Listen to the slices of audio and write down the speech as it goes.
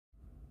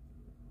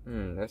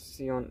Let's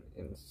see on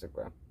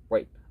Instagram.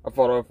 Wait, I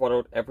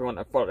followed everyone.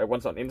 I followed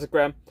everyone on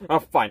Instagram. Oh,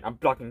 fine, I'm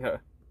blocking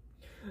her.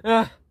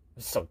 I'm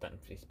so done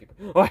with these people.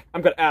 Oh,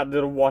 I'm gonna add a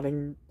little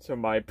warning to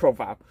my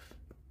profile.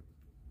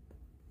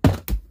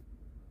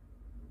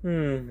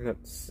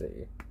 Let's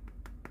see.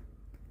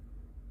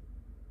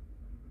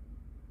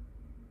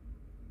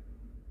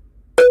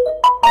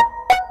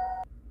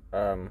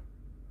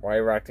 Why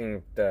are you acting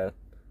with the...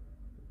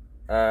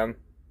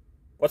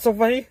 what's so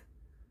funny?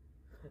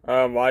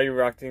 Why are you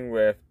reacting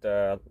with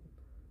the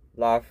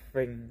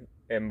laughing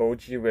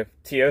emoji with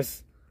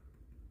tears?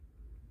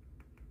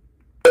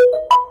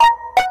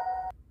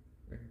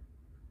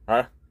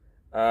 Huh?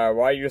 Why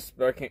are you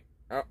smirking?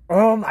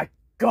 Oh my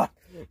god!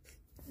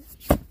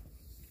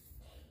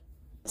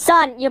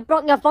 Son, you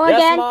broke your phone yes,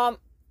 again? Yes, Mom!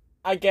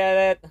 I get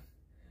it.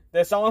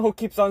 There's someone who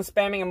keeps on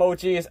spamming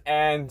emojis,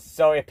 and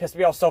so it pissed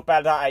me off so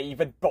bad that I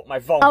even broke my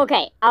phone.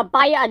 Okay, I'll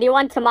buy you a new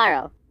one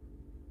tomorrow.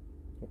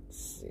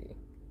 Let's see.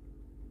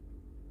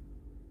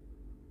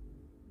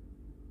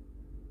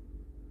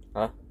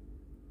 Huh?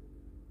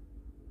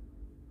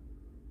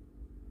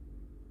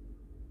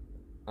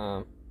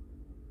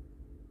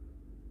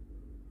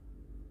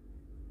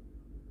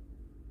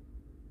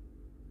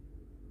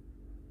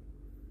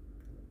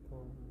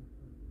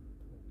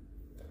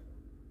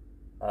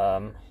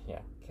 Yeah.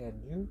 Can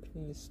you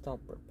please stop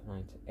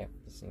replying to every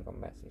single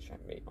message I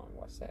made on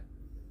WhatsApp?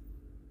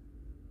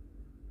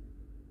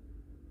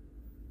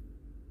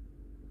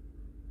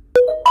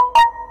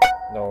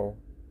 No.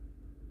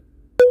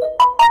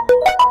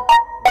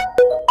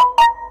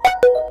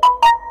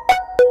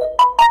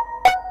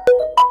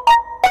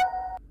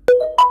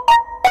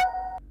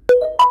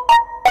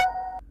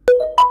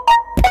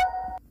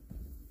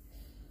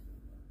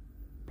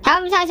 How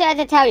many times do I have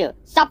to tell you?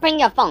 Stop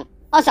bringing your phone.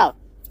 Also,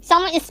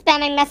 someone is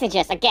spamming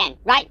messages again,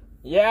 right?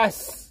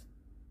 Yes.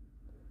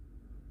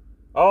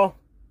 Oh.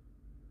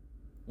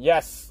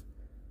 Yes.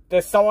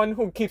 There's someone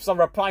who keeps on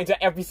replying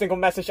to every single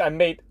message I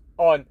made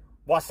on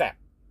WhatsApp.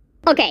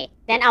 Okay,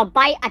 then I'll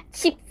buy a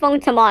cheap phone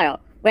tomorrow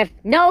with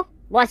no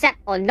WhatsApp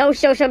or no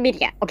social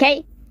media,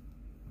 okay?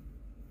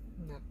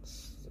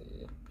 Let's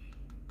see.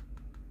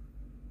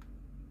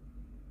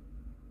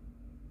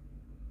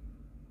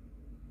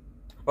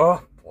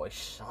 Oh boy,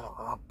 shut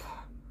up.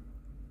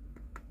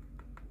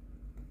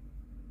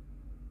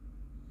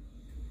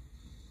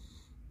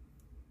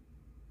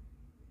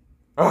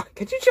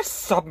 Can you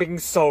just stop being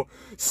so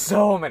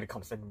many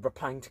comments and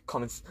replying to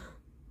comments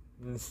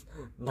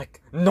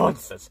like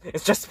nonsense?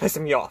 It's just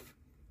pissing me off.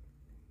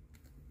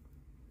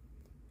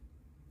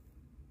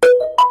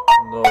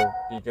 No,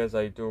 because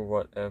I do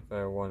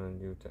whatever I want on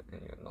YouTube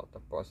and you're not the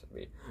boss of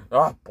me.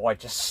 Oh boy,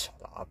 just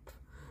shut up.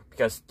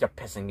 Because you're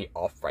pissing me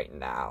off right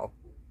now.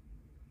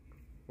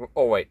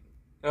 Oh wait.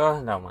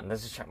 No man,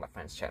 let's just check my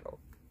friend's channel.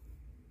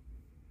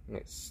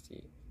 Let's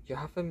see. You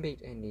haven't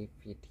made any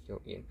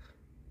video in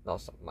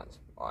lots of months.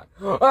 Why?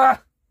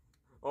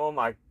 Oh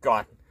my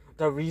god.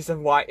 The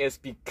reason why is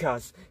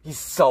because he's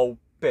so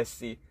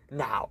busy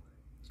now.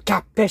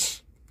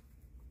 Capish?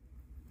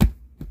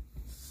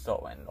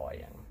 So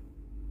annoying.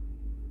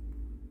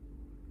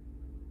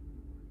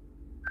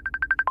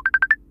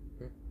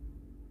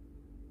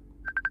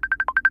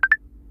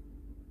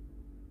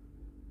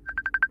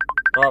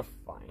 Oh,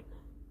 fine.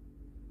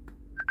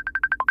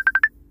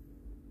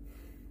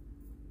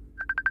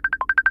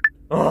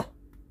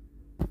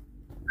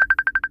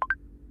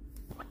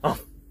 Oh,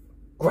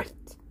 great.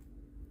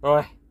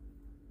 Alright.